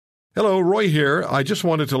Hello, Roy here. I just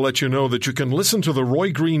wanted to let you know that you can listen to The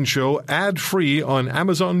Roy Green Show ad-free on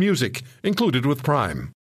Amazon Music, included with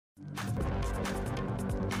Prime.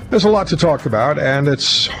 There's a lot to talk about, and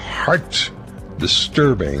it's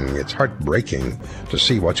heart-disturbing, it's heartbreaking to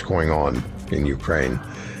see what's going on in Ukraine.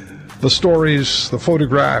 The stories, the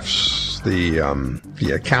photographs, the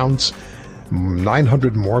accounts,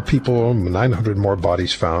 900 more people, 900 more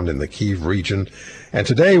bodies found in the Kyiv region. And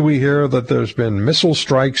today we hear that there's been missile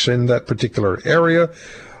strikes in that particular area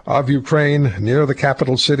of Ukraine, near the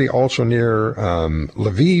capital city, also near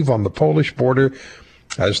Lviv on the Polish border,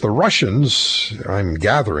 as the Russians, I'm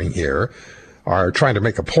gathering here, are trying to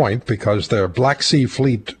make a point because their Black Sea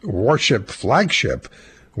Fleet warship flagship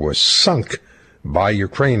was sunk by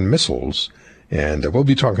Ukraine missiles. And we'll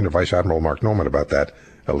be talking to Vice Admiral Mark Norman about that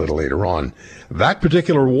a little later on. That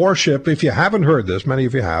particular warship, if you haven't heard this, many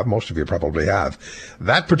of you have, most of you probably have,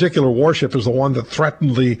 that particular warship is the one that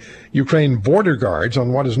threatened the Ukraine border guards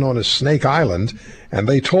on what is known as Snake Island, and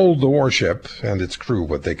they told the warship and its crew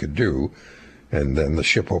what they could do, and then the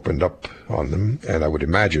ship opened up on them, and I would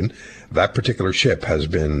imagine that particular ship has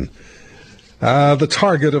been the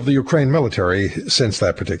target of the Ukraine military since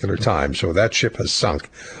that particular time, so that ship has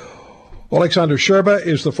sunk. Alexander Sherba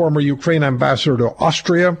is the former Ukraine ambassador to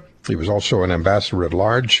Austria. He was also an ambassador at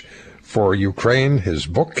large for Ukraine. His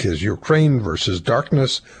book is Ukraine versus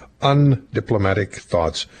Darkness, Undiplomatic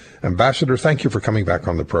Thoughts. Ambassador, thank you for coming back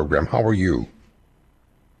on the program. How are you?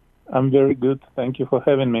 I'm very good. Thank you for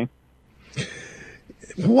having me.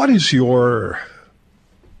 What is your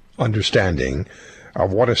understanding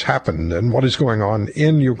of what has happened and what is going on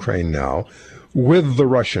in Ukraine now with the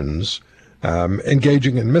Russians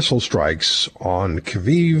engaging in missile strikes on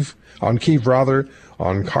Kyiv, on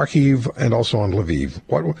Kharkiv, and also on Lviv?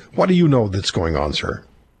 What do you know that's going on, sir?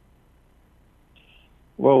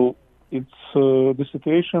 Well, it's the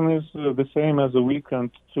situation is the same as a week and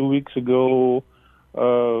 2 weeks ago.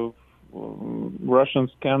 Russians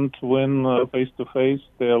can't win face to face.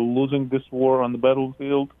 They are losing this war on the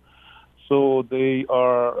battlefield, so they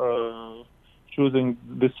are choosing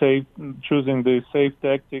the safe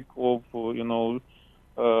tactic of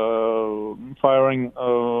firing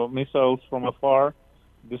missiles from afar,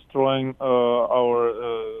 destroying our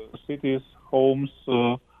cities, homes,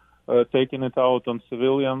 taking it out on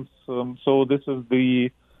civilians. So this is the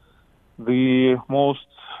most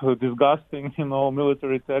disgusting,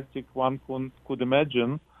 military tactic one could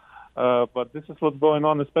imagine. But this is what's going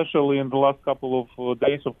on, especially in the last couple of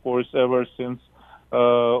days, of course, ever since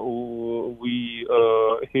we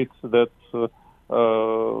hit that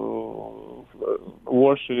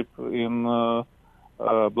warship in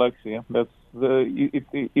Black Sea.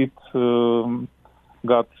 It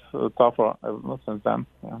got tougher since then.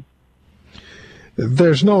 Yeah.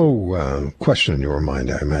 There's no question in your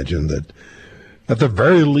mind, I imagine, that at the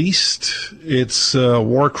very least it's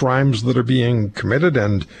war crimes that are being committed,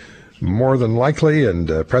 and more than likely, and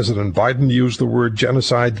President Biden used the word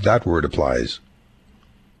genocide, that word applies.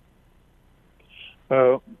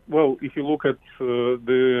 Well, if you look at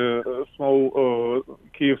the small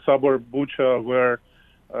Kyiv suburb Bucha, where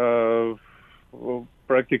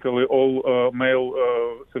practically all male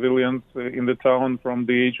civilians in the town from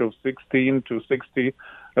the age of 16 to 60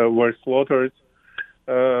 were slaughtered,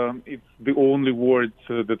 it's the only word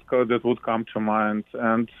that would come to mind.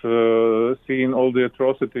 And seeing all the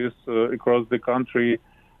atrocities across the country,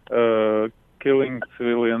 killing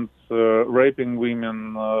civilians, raping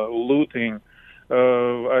women, looting,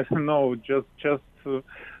 I don't know, just as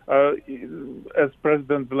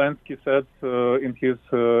President Zelensky said in his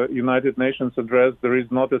United Nations address, there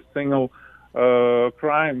is not a single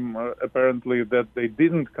crime, apparently, that they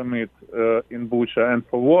didn't commit in Bucha. And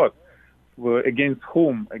for what? Against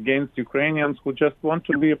whom? Against Ukrainians who just want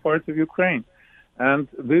to be a part of Ukraine. And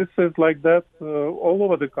this is like that all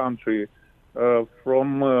over the country,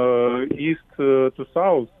 from east to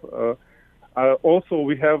south. Also,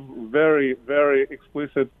 we have very, very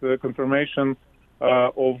explicit confirmation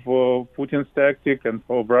of Putin's tactic and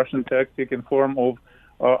of Russian tactic in form of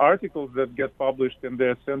articles that get published in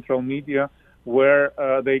their central media, where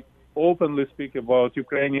they openly speak about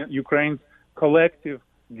Ukraine's collective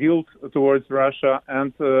guilt towards Russia,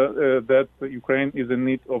 and that Ukraine is in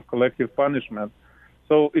need of collective punishment.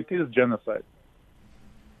 So it is genocide.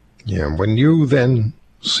 Yeah, when you then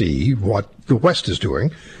see what the West is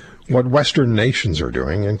doing, what Western nations are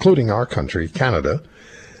doing, including our country, Canada,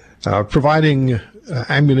 providing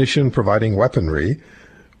ammunition, providing weaponry,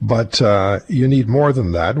 but you need more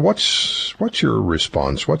than that. What's your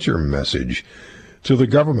response? What's your message to the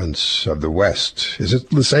governments of the West? Is it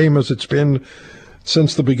the same as it's been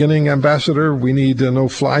since the beginning, Ambassador. We need a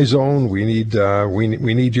no-fly zone. We need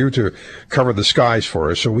you to cover the skies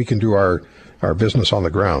for us so we can do our business on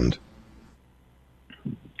the ground.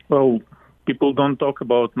 Well, people don't talk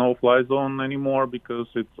about no-fly zone anymore because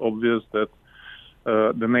it's obvious that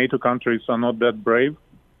the NATO countries are not that brave.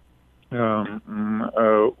 But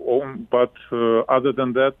other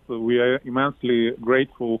than that, we are immensely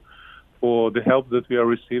grateful for the help that we are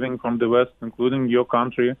receiving from the West, including your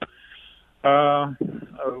country.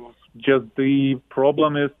 Just the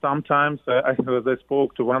problem is sometimes, I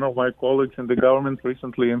spoke to one of my colleagues in the government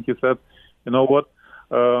recently, and he said, you know what,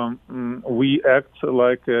 we act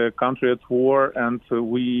like a country at war, and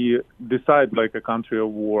we decide like a country of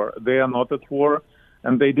war. They are not at war,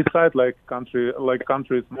 and they decide like country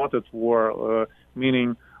is not at war,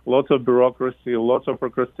 meaning lots of bureaucracy, lots of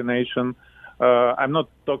procrastination. I'm not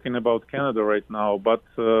talking about Canada right now, but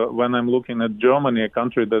when I'm looking at Germany, a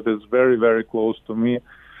country that is very, very close to me,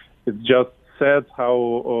 it's just sad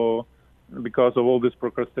how, because of all this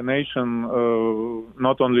procrastination,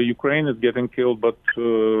 not only Ukraine is getting killed, but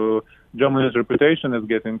Germany's reputation is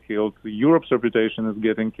getting killed, Europe's reputation is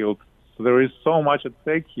getting killed. So there is so much at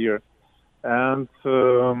stake here. And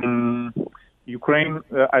Ukraine,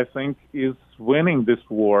 I think, is winning this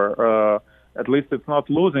war. At least it's not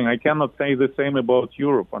losing. I cannot say the same about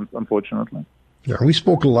Europe, unfortunately. Yeah, we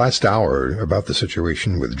spoke last hour about the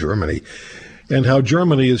situation with Germany and how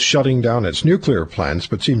Germany is shutting down its nuclear plants,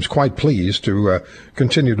 but seems quite pleased to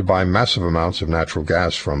continue to buy massive amounts of natural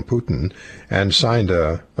gas from Putin, and signed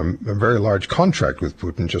a very large contract with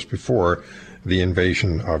Putin just before the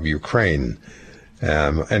invasion of Ukraine.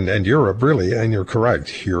 And Europe, really, and you're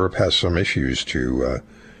correct, Europe has some issues to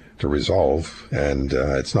resolve, and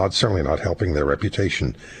it's certainly not helping their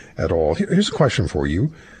reputation at all. Here's a question for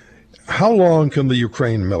you. How long can the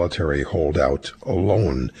Ukraine military hold out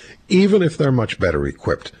alone, even if they're much better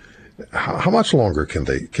equipped? How much longer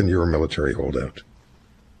can your military hold out?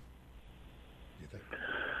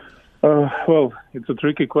 Well, it's a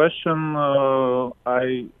tricky question.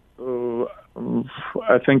 I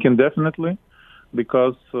think indefinitely.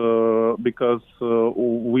 Because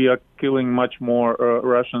we are killing much more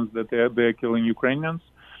Russians than they are killing Ukrainians,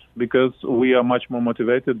 because we are much more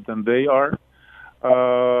motivated than they are.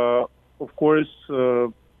 Of course,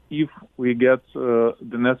 if we get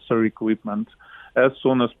the necessary equipment as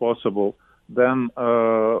soon as possible, then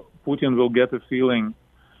Putin will get a feeling,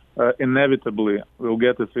 inevitably will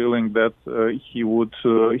get a feeling that he would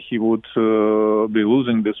be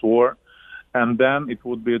losing this war, and then it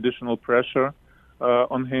would be additional pressure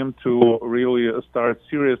on him to really start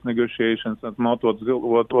serious negotiations, and not what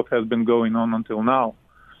has been going on until now.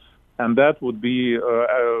 And that would be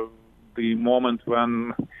the moment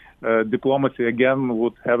when diplomacy again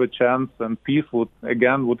would have a chance, and peace would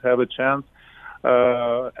have a chance.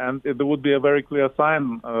 And there would be a very clear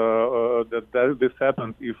sign that this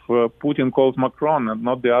happens if Putin calls Macron and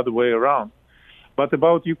not the other way around. But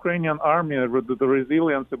about Ukrainian army, the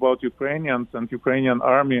resilience about Ukrainians and Ukrainian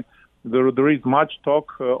army, there is much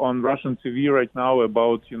talk on Russian TV right now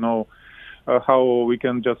about, how we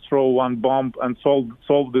can just throw one bomb and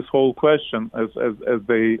solve this whole question, as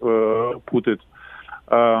they put it,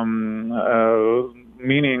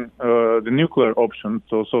 meaning the nuclear option.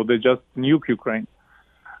 So they just nuke Ukraine.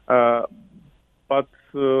 But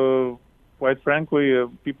quite frankly,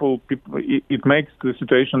 it makes the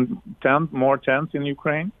situation more tense in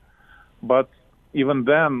Ukraine. But even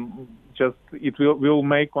then, it will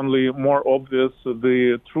make only more obvious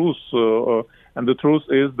the truth, and the truth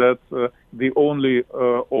is that the only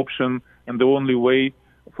option and the only way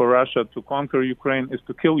for Russia to conquer Ukraine is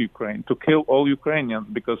to kill Ukraine, to kill all Ukrainians,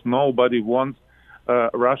 because nobody wants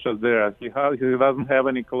Russia there. He doesn't have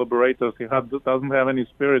any collaborators. He doesn't have any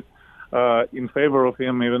spirit in favor of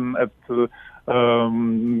him, even at 5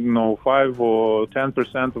 or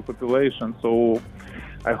 10% of population. So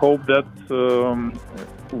I hope that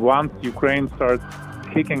once Ukraine starts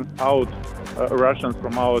kicking out Russians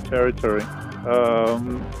from our territory,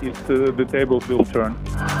 the tables will turn.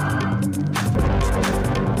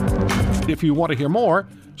 If you want to hear more,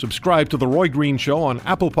 subscribe to The Roy Green Show on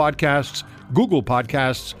Apple Podcasts, Google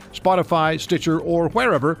Podcasts, Spotify, Stitcher, or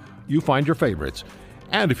wherever you find your favorites.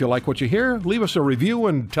 And if you like what you hear, leave us a review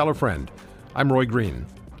and tell a friend. I'm Roy Green.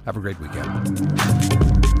 Have a great weekend.